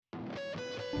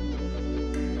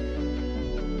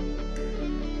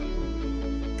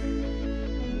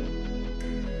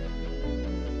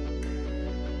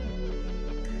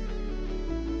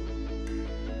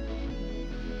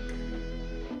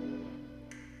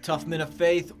Tough Men of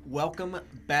Faith, welcome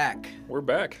back. We're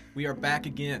back. We are back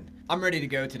again. I'm ready to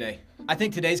go today. I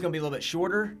think today's going to be a little bit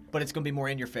shorter, but it's going to be more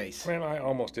in your face. Man, I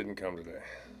almost didn't come today.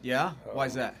 Yeah? Why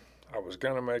is that? I was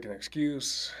going to make an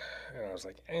excuse, and I was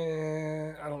like,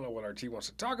 I don't know what RT wants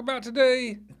to talk about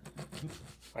today.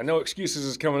 I know excuses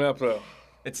is coming up, though.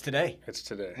 It's today. It's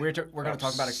today. We're going to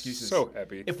talk about excuses. So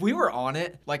happy. If we were on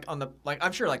it,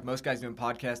 I'm sure like most guys doing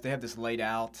podcasts, they have this laid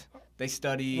out. They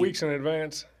study. Weeks in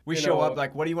advance. We show up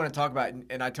like, what do you want to talk about?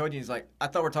 And I told you, he's like, I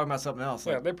thought we were talking about something else.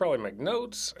 Yeah, like, they probably make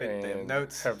notes they have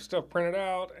notes. have stuff printed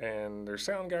out, and their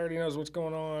sound guy already knows what's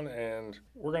going on, and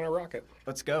we're going to rock it.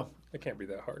 Let's go. It can't be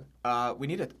that hard.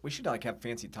 We should like have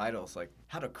fancy titles, like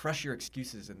how to crush your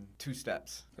excuses in 2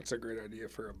 steps. That's a great idea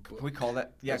for a book. Can we call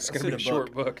that? Yeah, it's going to be a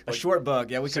short book. A short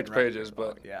book. Yeah, we 6 could pages,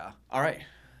 but yeah. All right.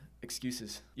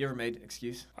 Excuses. You ever made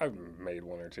excuse? I've made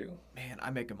 1 or 2. Man,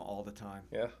 I make them all the time.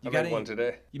 Yeah, You I got made one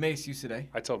today. You made excuse today?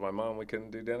 I told my mom we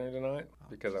couldn't do dinner tonight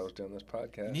because I was doing this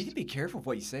podcast. You need to be careful of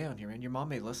what you say on here, man. Your mom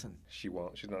may listen. She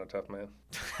won't. She's not a tough man.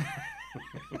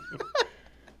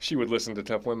 She would listen to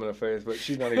Tough Women of Faith, but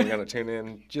she's not even going to tune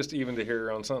in just even to hear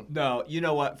her own son. No, you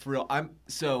know what? For real,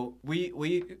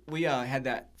 we had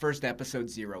that first episode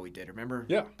 0 we did. Remember?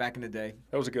 Yeah. Back in the day.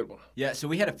 That was a good one. Yeah. So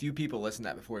we had a few people listen to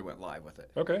that before we went live with it.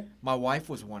 Okay. My wife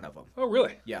was one of them. Oh,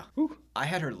 really? Yeah. Whew. I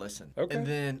had her listen. Okay. And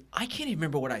then I can't even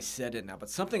remember what I said it now, but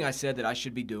something I said that I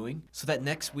should be doing so that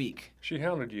next week. She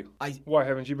hounded you. I Why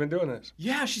haven't you been doing this?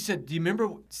 Yeah, she said, do you remember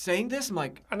saying this? I'm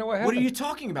like, I know what what are happened. you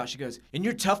talking about? She goes, in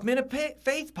your Tough Men of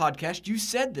Faith podcast, you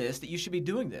said this, that you should be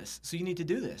doing this. So you need to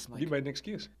do this. I'm like, You made an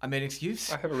excuse. I made an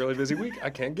excuse. I have a really busy week. I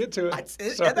can't get to it. Yeah,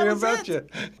 that Sorry was about it.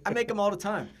 you. I make them all the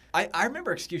time. I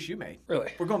remember an excuse you made.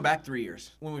 Really? We're going back 3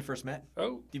 years when we first met.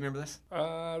 Oh. Do you remember this?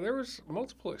 There was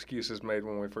multiple excuses made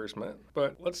when we first met,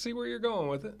 but let's see where you're going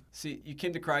with it. See, you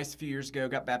came to Christ a few years ago,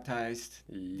 got baptized.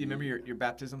 Do you remember your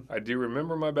baptism? I do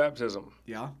remember my baptism.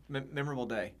 Yeah? Memorable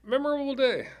day. Memorable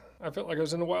day. I felt like I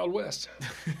was in the Wild West.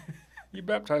 You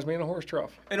baptized me in a horse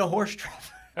trough. In a horse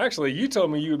trough. Actually, you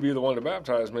told me you would be the one to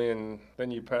baptize me, and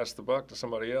then you passed the buck to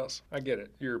somebody else. I get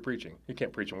it. You're preaching. You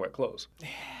can't preach in wet clothes.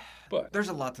 But There's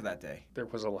a lot to that day. there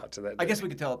was a lot to that day. I guess we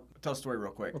could tell a story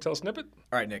real quick. We'll tell a snippet?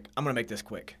 All right, Nick, I'm going to make this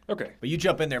quick. Okay. But you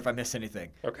jump in there if I miss anything.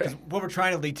 Okay. 'Cause what we're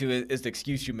trying to lead to is the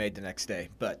excuse you made the next day.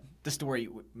 But the story,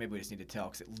 maybe we just need to tell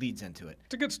because it leads into it.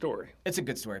 It's a good story. It's a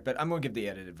good story, but I'm going to give the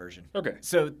edited version. Okay.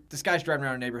 So this guy's driving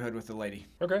around a neighborhood with a lady.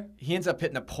 Okay. He ends up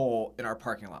hitting a pole in our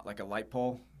parking lot, like a light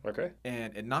pole. Okay.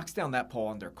 And it knocks down that pole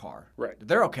on their car. Right.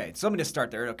 They're okay. So let me just start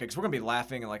there, okay? Because we're going to be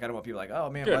laughing and like I don't want people like, oh,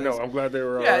 man. Good. why No, this- I'm glad they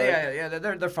were all Yeah, right.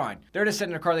 yeah. They're fine. They're just sitting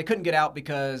in their car. They couldn't get out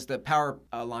because the power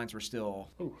lines were still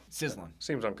Ooh. sizzling.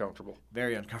 Seems uncomfortable.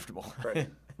 Very uncomfortable. Right.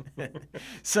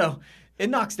 So it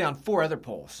knocks down 4 other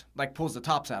poles, like pulls the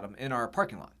tops out of them in our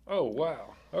parking lot. Oh,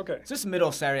 wow. Okay. So it's the middle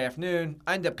of Saturday afternoon.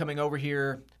 I end up coming over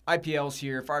here. IPL's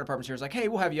here. Fire department's here. It's like, hey,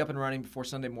 we'll have you up and running before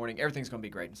Sunday morning. Everything's going to be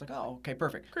great. It's like, oh, okay,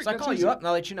 perfect. Great, So I that's call easy. you up and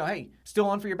I'll let you know, hey, still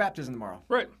on for your baptism tomorrow.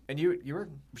 Right. And you were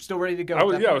still ready to go. I at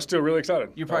was, that yeah, I point? was still really excited.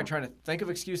 You're probably trying to think of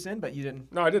excuse then, but you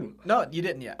didn't. No, I didn't. No, you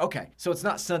didn't yet. Okay. So it's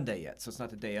not Sunday yet. So it's not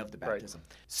the day of the Right. baptism.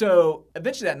 So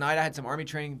eventually that night I had some Army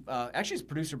training. Actually, his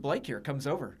producer Blake here comes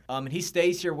over. And he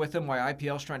stays here with him while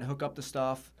IPL's trying to hook up the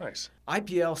stuff. Nice.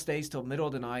 IPL stays till middle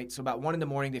of the night. So about 1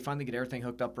 a.m, they finally get everything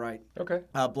hooked up right. Okay.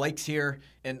 Blake's here,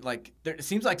 and like it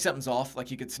seems like something's off. Like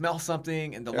you could smell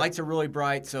something, and the lights are really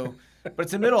bright. So, but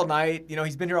it's the middle of the night. You know,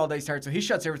 he's been here all day, tired, so he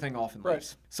shuts everything off and Right.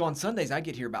 leaves. So on Sundays, I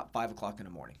get here about 5 o'clock in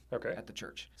the morning. Okay. At the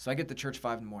church. So I get to church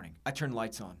 5 in the morning. I turn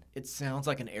lights on. It sounds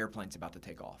like an airplane's about to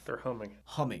take off. They're humming.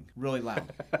 Humming, really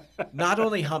loud. Not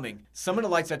only humming, some of the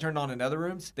lights I turned on in other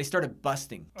rooms, they started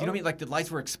busting. Do you know what I mean? Like the lights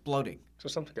were exploding. So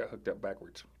something got hooked up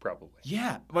backwards, probably.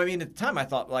 Yeah. Well, I mean, at the time, I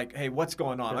thought, like, hey, what's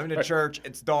going on? I'm in a church.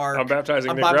 It's dark. I'm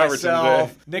baptizing Nick by Robertson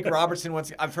myself. today. Nick Robertson,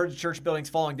 I've heard the church building's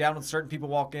falling down when certain people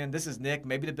walk in. This is Nick.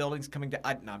 Maybe the building's coming down.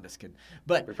 No, I'm just kidding.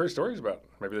 But We've heard stories about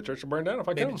maybe the church will burn down if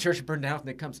I maybe come. the church will burn down if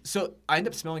Nick comes. So I end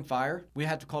up smelling fire. We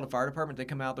had to call the fire department. They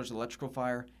come out. There's electrical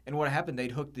fire. And what happened,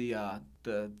 they'd hooked the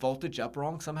voltage up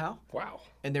wrong somehow. Wow.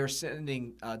 And they were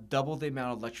sending double the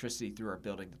amount of electricity through our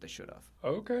building that they should have.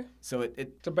 Okay. So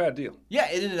It's a bad deal.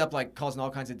 it ended up like causing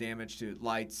all kinds of damage to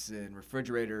lights and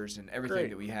refrigerators and everything Great.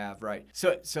 that we have, right?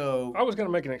 So I was going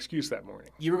to make an excuse that morning.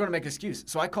 you were going to make an excuse.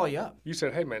 So I call you up. You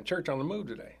said, hey, man, church on the move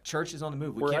today. Church is on the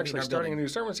move. We We're can't meet in actually our starting a building. new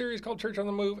sermon series called Church on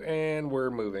the Move, and we're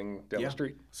moving down Yeah. the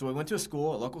street. So we went to a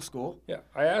local school. Yeah.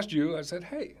 I asked you, I said,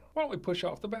 hey, why don't we push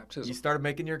off the baptism? You started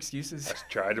making your excuses. I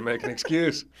tried to make an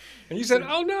excuse. And you said,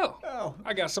 oh, no. Oh.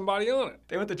 I got somebody on it.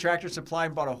 They went to Tractor Supply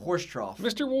and bought a horse trough.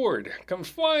 Mr. Ward comes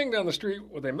flying down the street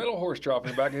with a metal horse trough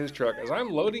in the back of his truck as I'm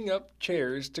loading up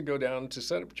chairs to go down to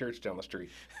set up church down the street.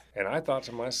 And I thought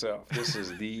to myself, this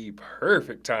is the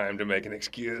perfect time to make an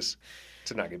excuse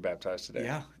to not get baptized today.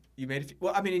 Yeah. You made it.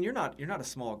 Well, I mean, and you're not a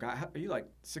small guy. Are you like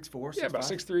 6'4", 6'5"? Yeah, about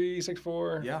 6'3",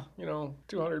 6'4". Yeah.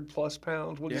 200 plus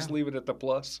pounds. We'll just Yeah. leave it at the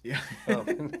plus. Yeah.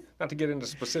 Not to get into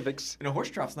specifics. And a horse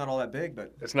trough's not all that big,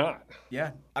 but It's not.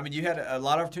 yeah. I mean, you had a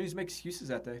lot of opportunities to make excuses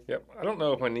that day. Yep. I don't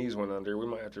know if my knees went under. We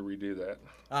might have to redo that.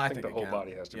 I think the it whole got-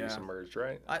 body has to yeah. be submerged,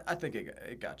 right? I think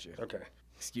it got you. Okay.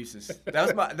 Excuses.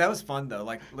 That was fun though.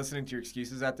 Like listening to your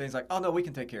excuses that day. It's like, oh no, we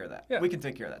can take care of that. Yeah. We can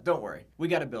take care of that. Don't worry. We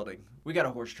got a building. We got a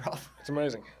horse trough. It's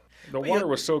amazing. The But water yeah.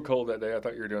 was so cold that day, I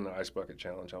thought you were doing the ice bucket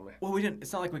challenge on me. Well, we didn't.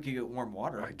 It's not like we could get warm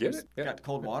water. I get We it, yeah. Got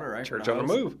cold water, right? Church for on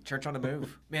the hose. move. Church on the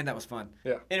move. Man, that was fun.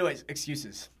 Yeah. Anyways,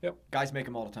 excuses. Yep. Guys make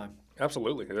them all the time.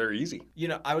 Absolutely. They're easy. You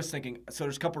know, I was thinking, so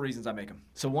there's a couple reasons I make them.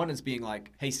 So one is being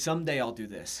like, hey, someday I'll do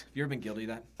this. Have you ever been guilty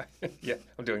of that? Yeah,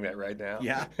 I'm doing that right now.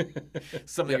 Yeah.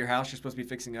 Something Yeah. in your house you're supposed to be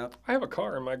fixing up? I have a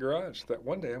car in my garage that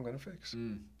one day I'm going to fix.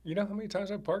 Mm. You know how many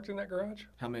times I've parked in that garage?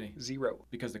 How many? 0.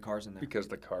 Because the car's in there. Because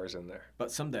the car's in there.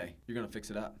 But someday you're going to fix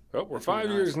it up. Oh, we're That's really 5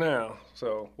 nice. years now,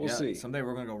 so we'll Yeah, see. Someday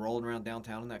we're going to go rolling around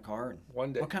downtown in that car. And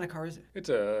One day. what kind of car is it? It's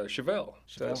a Chevelle.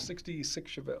 It's Chevelle. a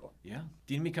 66 Chevelle. Yeah.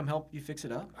 Do you need me to come help you fix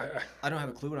it up? I don't have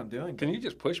a clue what I'm doing. Can you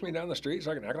just push me down the street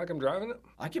so I can act like I'm driving it?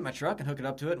 I get my truck and hook it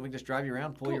up to it, and we can just drive you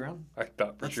around, pull you Cool. around. I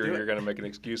thought for Let's sure do you it. were going to make an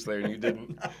excuse there, and you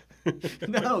didn't.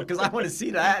 No, because I want to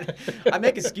see that. I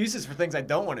make excuses for things I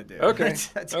don't want to do. Okay.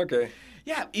 That's- Okay.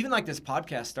 Yeah, even like this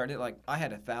podcast started, like I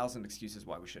had 1,000 excuses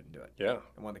why we shouldn't do it. Yeah.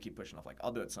 I wanted to keep pushing off, like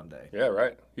I'll do it someday. Yeah,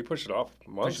 right. You pushed it off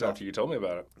months Pushed it off. after you told me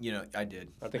about it. You know, I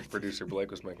did. I think producer Blake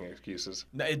was making excuses.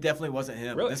 No, it definitely wasn't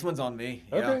him. Really? This one's on me.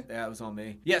 Okay. Yeah, it was on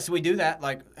me. Yeah, so we do that.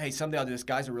 Like, hey, someday I'll do this.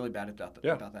 Guys are really bad about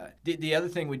Yeah. that. The other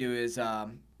thing we do is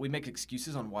we make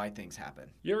excuses on why things happen.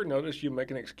 You ever notice you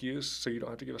make an excuse so you don't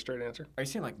have to give a straight answer? Are you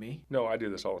saying like me? No, I do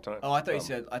this all the time. Oh, I thought you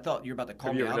said. I thought you were about to call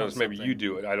Have me you ever out on noticed? Maybe something. you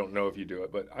do it. I don't know if you do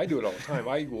it, but I do it all the time.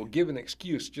 I will give an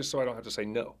excuse just so I don't have to say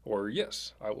no or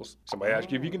yes. I will. Somebody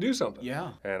asks you if you can do something.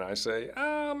 Yeah. And I say,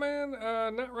 oh man,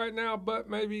 not right now, but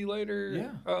maybe later.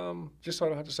 Yeah. Just so I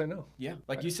don't have to say no. Yeah.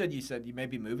 Like you said you may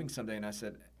be moving someday, and I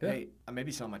said, Yeah. hey, I may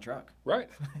be selling my truck. Right.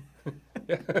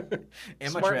 Yeah.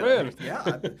 And my Smart trailer. man. Yeah,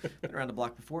 I've been around the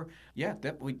block before. Yeah,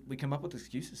 we come up with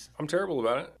excuses. I'm terrible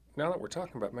about it. Now that we're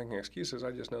talking about making excuses,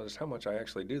 I just noticed how much I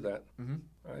actually do that. Mm-hmm.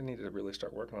 I need to really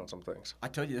start working on some things. I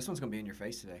told you this one's gonna be in your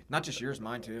face today. Not just yours,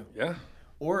 mine too. Yeah.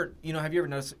 Or, you know, have you ever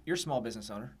noticed you're a small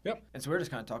business owner? Yep. And so we're just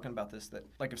kind of talking about this, that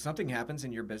like if something happens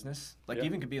in your business, like Yeah.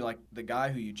 even could be like the guy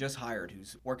who you just hired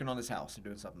who's working on his house and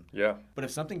doing something. Yeah. But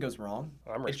if something goes wrong,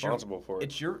 I'm it's your- responsible for it.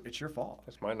 It's your fault.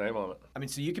 That's my name on it. I mean,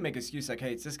 so you can make an excuse like,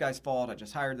 hey, it's this guy's fault. I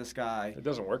just hired this guy. It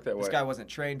doesn't work that way. This guy wasn't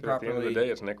trained 'Cause at the properly. end of the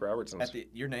day, it's Nick Robertson's.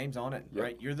 Your name's on it, Yep.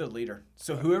 right? You're the leader.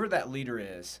 So whoever that leader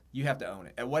is, you have to own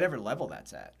it at whatever level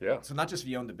that's at. Yeah. So not just if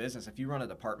you own the business. If you run a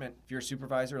department, if you're a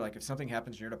supervisor, like if something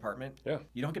happens in your department, Yeah.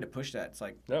 you don't get to push that. It's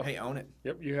like, No. hey, own it.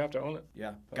 Yep, you have to own it.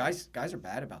 Yeah. Guys are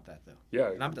bad about that though.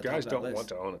 Yeah, And I'm at the top guys of that don't list. want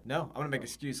to own it. No, I want to make an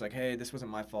excuse like, hey, this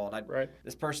wasn't my fault. Right.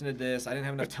 This person did this. I didn't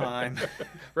have enough time.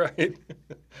 Right.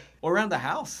 Or around the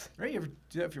house, right? You ever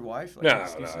do that with your wife? Like, No, make no,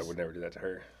 excuses? I would never do that to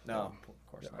her. No, of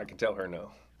course I not. can tell her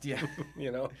no. Yeah.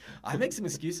 You know? I make some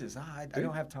excuses. I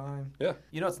don't have time. Yeah.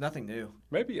 You know, it's nothing new.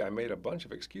 Maybe I made a bunch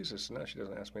of excuses, so now she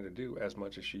doesn't ask me to do as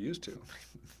much as she used to.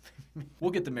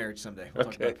 We'll get to marriage someday. We'll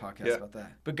Okay, talk about a podcast yeah. about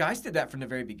that. But guys did that from the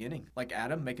very beginning. Like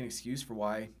Adam, make an excuse for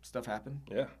why stuff happened.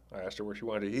 Yeah, I asked her where she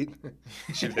wanted to eat.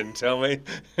 She didn't tell me.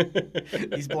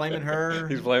 He's blaming her.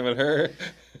 He's blaming her.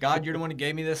 God, you're the one who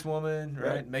gave me this woman,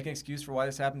 right? Right. Make an excuse for why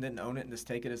this happened, didn't own it, and just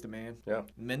take it as the man. Yeah.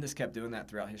 Men just kept doing that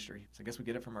throughout history. So I guess we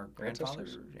get it from our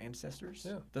grandfathers Ancestors. or ancestors.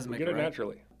 Yeah. Doesn't We make get it right.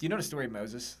 naturally. Do you know the story of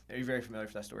Moses? Are you very familiar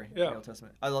with that story? Yeah. In the Old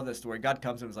Testament. I love that story. God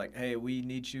comes and was like, hey, we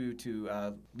need you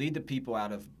to lead the people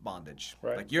out of bondage.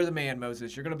 Right. Like, you're the man,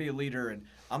 Moses. You're going to be a leader, and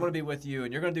I'm going to be with you,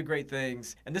 and you're going to do great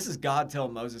things. And this is God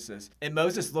telling Moses this. And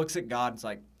Moses looks at God and is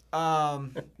like, no.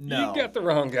 You got the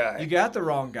wrong guy. You got the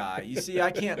wrong guy. You see,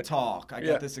 I can't talk. I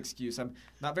Yeah. got this excuse. I'm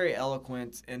not very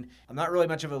eloquent, and I'm not really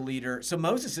much of a leader. So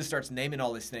Moses just starts naming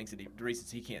all these things, the reasons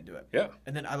he can't do it. Yeah.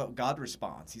 And then God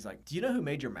responds. He's like, do you know who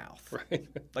made your mouth? Right.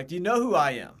 Like, do you know who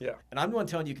I am? Yeah. And I'm the one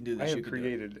telling you can do I this. You have can do it.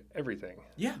 created everything.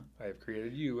 Yeah. I have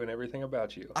created you and everything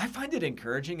about you. I find it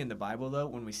encouraging in the Bible, though,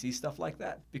 when we see stuff like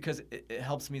that, because it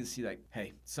helps me to see, like,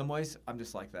 hey, some ways I'm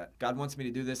just like that. God wants me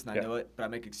to do this, and I Yeah. know it, but I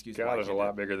make excuses. why I God is a can't do lot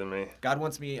it. bigger than me. God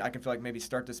wants me, I can feel like maybe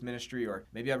start this ministry, or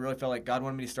maybe I really felt like God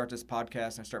wanted me to start this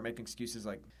podcast, and I start making excuses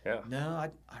like, no,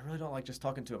 I really don't like just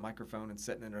talking to a microphone and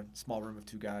sitting in a small room with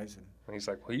two guys. And he's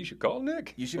like, well, you should call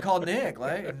Nick. You should call Nick.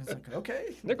 Like, and it's like,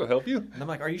 okay. Nick will help you. And I'm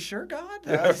like, are you sure, God?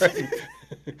 Yeah, right.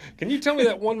 Can you tell me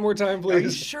that one more time, please? Are you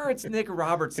sure it's Nick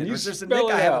Robertson? Can you or is there a spell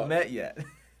Nick it I haven't out? met yet?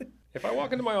 If I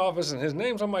walk into my office and his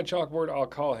name's on my chalkboard, I'll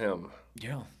call him.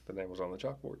 Yeah. The name was on the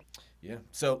chalkboard. Yeah.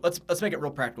 So let's make it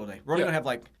real practical today. We're only gonna have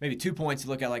like maybe 2 points to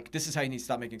look at. Like, this is how you need to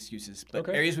stop making excuses. But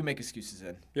areas we make excuses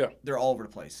in. Yeah. They're all over the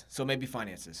place. So maybe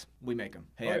finances. We make them.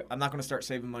 Hey, Oh, I'm not gonna start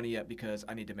saving money yet because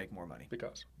I need to make more money.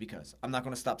 Because I'm not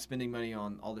gonna stop spending money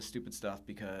on all this stupid stuff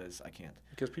because I can't.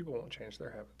 Because people won't change their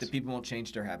habits. The people won't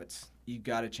change their habits. You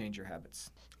gotta change your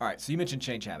habits. All right. So you mentioned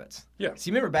change habits. Yeah. So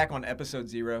you remember back on episode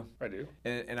 0? I do.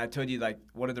 And I told you, like,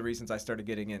 one of the reasons I started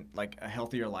getting in, like, a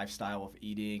healthier lifestyle of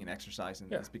eating and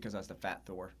exercising is because I was the fat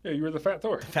Thor. Yeah, you were the fat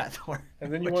Thor. Fat Thor.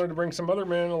 And then you wanted to bring some other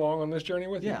men along on this journey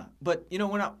with you. Yeah, but you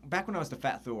know, back when I was the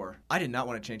fat Thor, I did not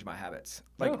want to change my habits.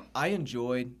 Like, I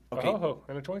enjoyed. Okay. A ho-ho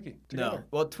and a Twinkie together. No,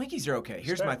 well, Twinkies are okay.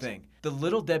 Here's my thing: the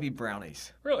Little Debbie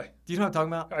brownies. Really? Do you know what I'm talking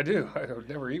about? I do. I would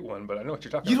never eat one, but I know what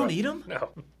you're talking You about. don't eat them? No.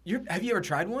 Have you ever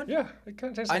tried one? Yeah, it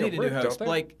kind of tastes like I need a brick, new host. don't they?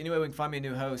 Blake, anyway, we can find me a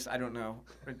new host. I don't know.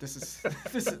 This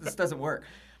doesn't work.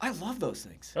 I love those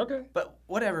things. Okay. But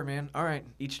whatever, man. All right,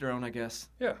 each their own, I guess.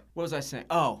 Yeah. What was I saying?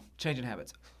 Oh, changing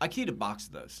habits. I could eat a box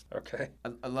of those. Okay.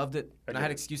 I loved it, and I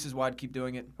had excuses why I'd keep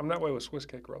doing it. I'm that way with Swiss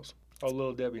cake rolls. Oh,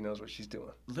 Little Debbie knows what she's doing.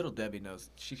 Little Debbie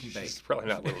knows she can bake. She's probably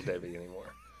not Little Debbie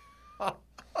anymore.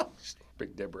 She's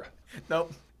Big Deborah.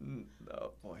 Nope.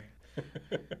 No, boy.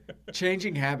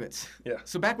 Changing habits. Yeah.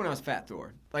 So back when I was fat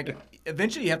Thor, like,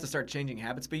 eventually you have to start changing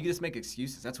habits, but you just make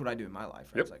excuses. That's what I do in my life.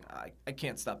 Right? Yep. It's like, I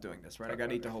can't stop doing this, right? I got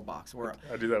to eat the whole box. Or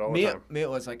I do that all the time. Me, it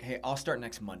was like, hey, I'll start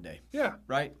next Monday. Yeah.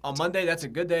 Right? On Monday, that's a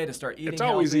good day to start eating It's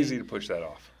always healthy. easy to push that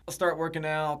off. I'll start working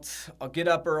out. I'll get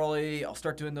up early. I'll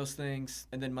start doing those things.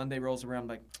 And then Monday rolls around, I'm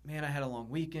like, man, I had a long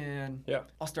weekend. Yeah.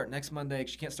 I'll start next Monday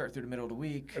because you can't start through the middle of the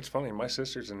week. It's funny. My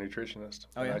sister's a nutritionist.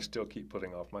 Oh, and yeah? I still keep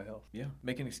putting off my health. Yeah,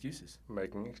 making excuses.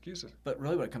 Making excuses. But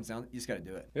really what it comes down to, you just got to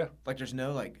do it. Yeah. Like, there's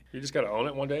no, like... You just got to own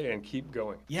it one day and keep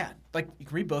going. Yeah, like, you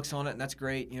can read books on it, and that's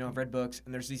great. You know, I've read books,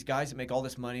 and there's these guys that make all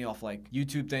this money off, like,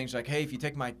 YouTube things. Like, hey, if you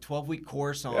take my 12-week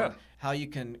course on how you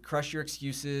can crush your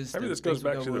excuses... Maybe then this goes things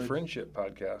will back to go the good. friendship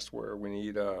podcast where we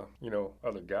need,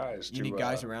 other guys You need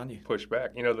guys around you. push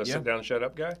back. You know, the sit down, shut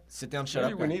up guy? Sit down, shut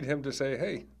Maybe up we guy. need him to say,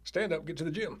 hey, stand up, get to the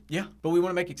gym. Yeah, but we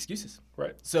want to make excuses.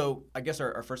 Right. So I guess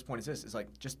our first point is this, is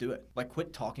like, just do it. Like,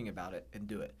 quit talking about it and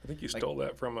do it. I think you stole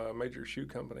that from a major shoe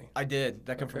company. I did.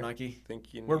 That come from Nike.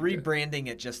 Think you We're need to- rebranding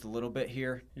it just a little bit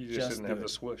here. You just didn't do have it. the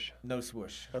swoosh. No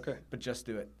swoosh. Okay. But just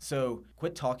do it. So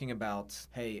quit talking about,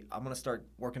 hey, I'm going to start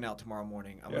working out tomorrow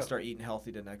morning. I'm going to start eating healthy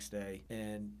the next day.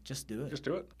 And just do it. Just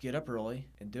do it. Get up early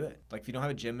and do it. Like, if you don't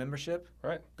have a gym membership,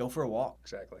 Right. go for a walk.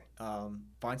 Exactly.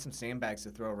 Find some sandbags to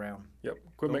throw around. Yep.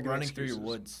 Quit Go making running excuses. through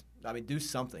your woods. I mean, do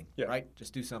something. Yeah. Right?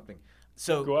 Just do something.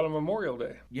 So Go out on Memorial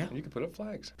Day. Yeah. And you can put up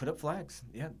flags. put up flags.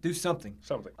 Yeah. Do something.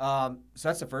 Something. So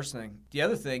that's the first thing. The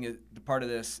other thing, is the part of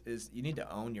this is you need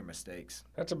to own your mistakes.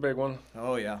 That's a big one.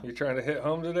 Oh, yeah. You trying to hit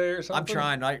home today or something? I'm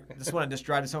trying. I just want to just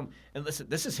drive this home. And listen,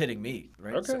 this is hitting me,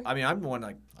 right? Okay. So, I mean, I'm the one,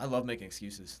 like, I love making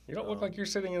excuses. You don't look like you're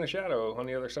sitting in a shadow on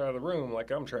the other side of the room like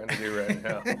I'm trying to do right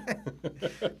now.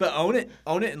 But own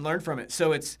it and learn from it.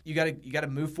 So it's you gotta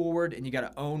move forward and you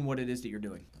gotta own what it is that you're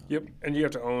doing. Yep. And you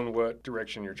have to own what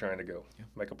direction you're trying to go. Yeah.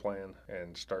 Make a plan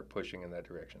and start pushing in that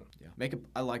direction. Yeah.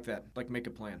 I like that. Like, make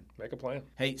a plan. Make a plan.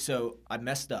 Hey, so I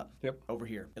messed up. Yep. Over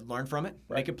here. And learn from it.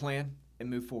 Right. Make a plan. And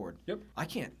move forward. Yep. I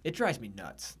can't. It drives me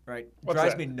nuts, right? It What's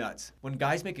drives that? me nuts when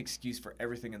guys make excuse for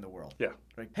everything in the world. Yeah.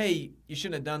 Like, hey, you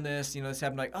shouldn't have done this. You know, this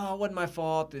happened. Like, oh, it wasn't my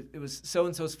fault. It was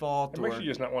so-and-so's fault. It makes you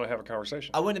just not want to have a conversation.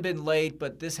 I wouldn't have been late,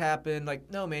 but this happened. Like,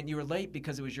 no, man, you were late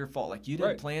because it was your fault. Like, you didn't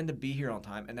Right. plan to be here on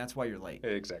time, and that's why you're late.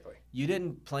 Exactly. You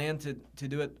didn't plan to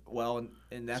do it well,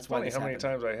 and that's It's why funny this how many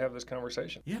happened. times I have this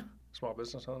conversation. Yeah. Small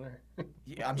business owner.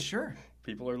 Yeah, I'm sure.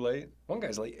 People are late. One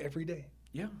guy's late every day.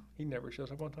 Yeah. He never shows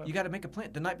up on time. You got to make a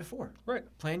plan the night before. Right.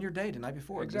 Plan your day the night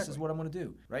before. This is Exactly. what I'm going to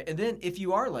do, right? And then if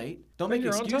you are late, don't Then make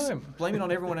you're an on excuse. time. Blame it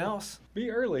on everyone else. Be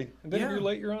early. And then Yeah. if you're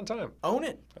late, you're on time. Own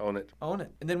it. Own it. Own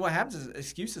it. And then what happens is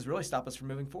excuses really stop us from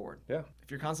moving forward. Yeah. If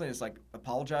you're constantly just like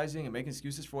apologizing and making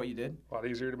excuses for what you did, A lot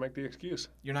easier to make the excuse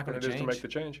you're not than going it to is change. to make the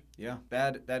change. Yeah,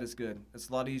 that is good. It's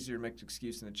a lot easier to make the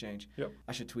excuse than to change. Yep.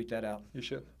 I should tweet that out. You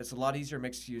should. It's a lot easier to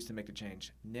make the excuse than make the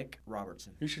change. Nick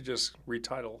Robertson. You should just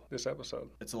retitle this episode.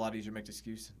 It's a lot easier to make the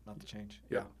excuse, not the change.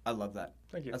 Yeah. I love that.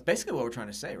 Thank you. That's basically what we're trying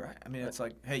to say, right? I mean, it's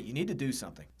like, hey, you need to do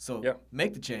something. So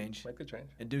make the change. Make the change.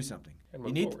 And do something. And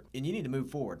move forward. And you need to move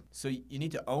forward. So you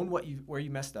need to own where you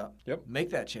messed up. Yep. Make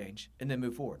that change and then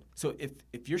move forward. So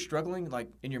if you're struggling like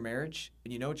in your marriage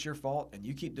and you know it's your fault and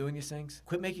you keep doing these things,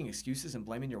 quit making excuses and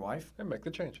blaming your wife. And make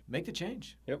the change. Make the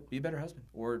change. Yep. Be a better husband.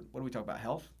 Or what do we talk about?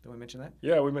 Health? Did we mention that?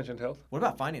 Yeah, we mentioned health. What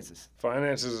about finances?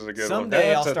 Finances is a good one.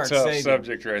 Someday I'll start tough saving.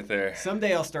 Subject right there.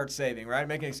 Someday I'll start saving, right?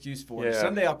 Make an excuse for it.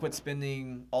 Someday I'll quit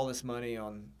spending all this money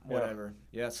on whatever.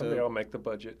 Yeah. Someday I'll make the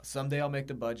budget. Someday I'll make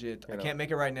the budget. I can't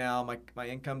make it right now. My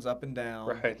income's up and down.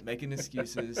 Right. Making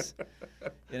excuses.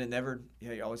 And it never,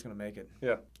 you're always going to make it.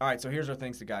 Yeah. All right, so here's our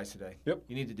things to guys today. Yep.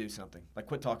 You need to do something. Like,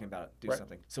 quit talking about it. Do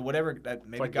something. So whatever that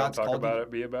maybe like God's don't talk called about you.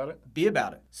 it, be about it. Be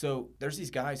about it. So there's these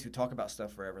guys who talk about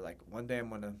stuff forever. Like, one day I'm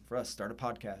going to, for us, start a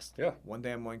podcast. Yeah. One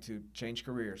day I'm going to change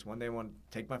careers. One day I want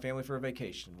to take my family for a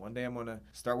vacation. One day I'm going to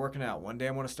start working out. One day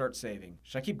I want to start saving.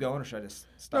 Should I keep going or should I just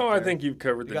stop No, there? I think you've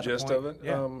covered the gist of it.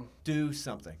 Yeah. Do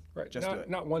something. Right. Just do it.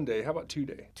 Not one day. How about 2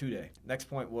 day? 2 day. Next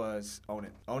point was own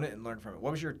it. Own it and learn from it.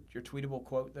 What was your tweetable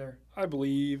quote there? I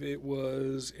believe it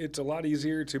was, it's a lot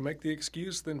easier to make the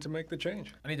excuse than to make the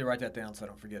change. I need to write that down so I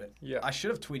don't forget it. Yeah. I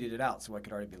should have tweeted it out so I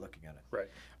could already be looking at it. Right.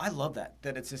 I love that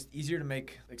it's just easier to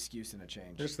make excuse than a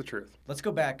change. It's the truth. Let's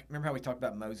go back. Remember how we talked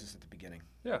about Moses at the beginning?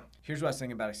 Yeah. Here's what I was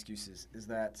thinking about excuses is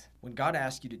that when God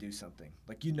asks you to do something,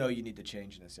 like you need to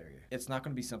change in this area, it's not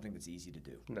going to be something that's easy to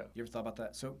do. No. You ever thought about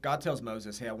that? So God tells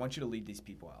Moses, hey, I want you to lead these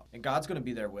people out. And God's going to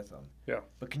be there with them. Yeah.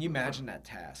 But can you imagine that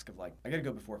task of like, I got to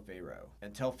go before Pharaoh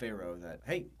and tell Pharaoh that,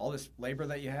 hey, all this labor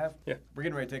that you have, we're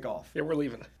getting ready to take off. Yeah, we're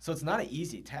leaving. So it's not an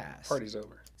easy task. Party's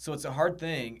over. So it's a hard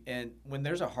thing, and when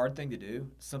there's a hard thing to do,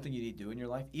 something you need to do in your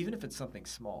life, even if it's something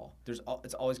small, it's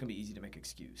always going to be easy to make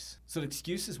excuse. So the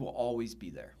excuses will always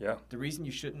be there. Yeah. The reason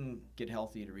you shouldn't get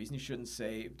healthy, the reason you shouldn't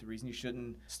save, the reason you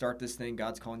shouldn't start this thing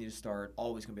God's calling you to start,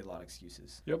 always going to be a lot of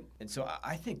excuses. Yep. And so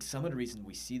I think some of the reason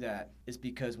we see that is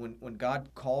because when God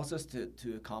calls us to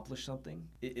accomplish something,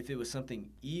 if it was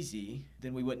something easy,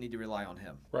 then we wouldn't need to rely on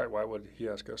him. Right. Why would he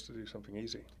ask us to do something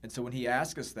easy? And so when he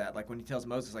asks us that, like when he tells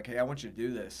Moses, like, hey, I want you to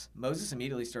do this, Moses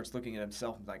immediately starts looking at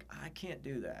himself and like, I can't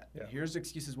do that. Yeah. Here's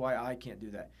excuses why I can't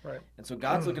do that. Right. And so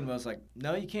God's looking at Moses like,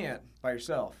 no, you can't by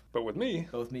yourself. But with me.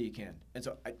 But with me, you can. And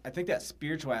so I think that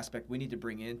spiritual aspect we need to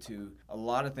bring into a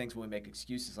lot of things when we make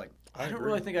excuses. Like, I don't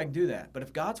really think I can do that. But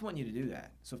if God's wanting you to do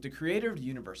that, so if the creator of the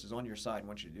universe is on your side and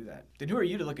wants you to do that, then who are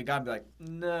you to look at God and be like,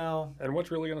 no. And what's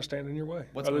really going to stand in your way?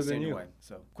 What's going to stand in your way?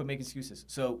 So quit making excuses.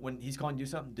 So when he's calling you to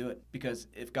do something, do it. Because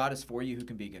if God is for you, who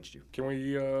can be against you? Can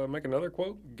we make another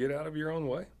quote? Get out of your own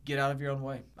way. Get out of your own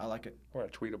way. I like it. I'm going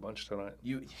to tweet a bunch tonight.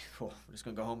 We're just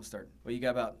going to go home and start. Well, you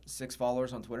got about 6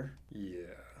 followers on Twitter? Yeah.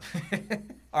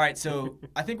 All right, so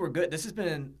I think we're good. This has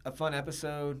been a fun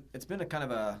episode. It's been a kind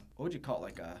of a, what would you call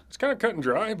it? It's kind of cut and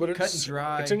dry, but cut and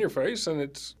dry. It's in your face, and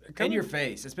it's in your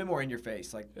face. It's been more in your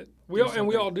face. Like we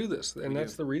all do this, and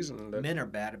that's the reason that men are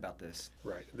bad about this.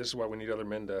 Right. This is why we need other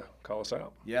men to call us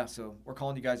out. Yeah. So we're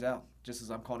calling you guys out, just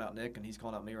as I'm calling out Nick, and he's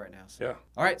calling out me right now. So. Yeah.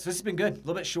 All right. So this has been good. A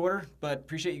little bit shorter, but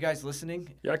appreciate you guys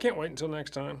listening. Yeah, I can't wait until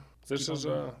next time. This is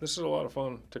a lot of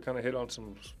fun to kind of hit on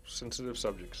some sensitive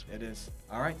subjects. It is.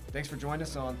 All right. Thanks for joining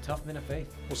us on Tough Men of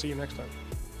Faith. We'll see you next time.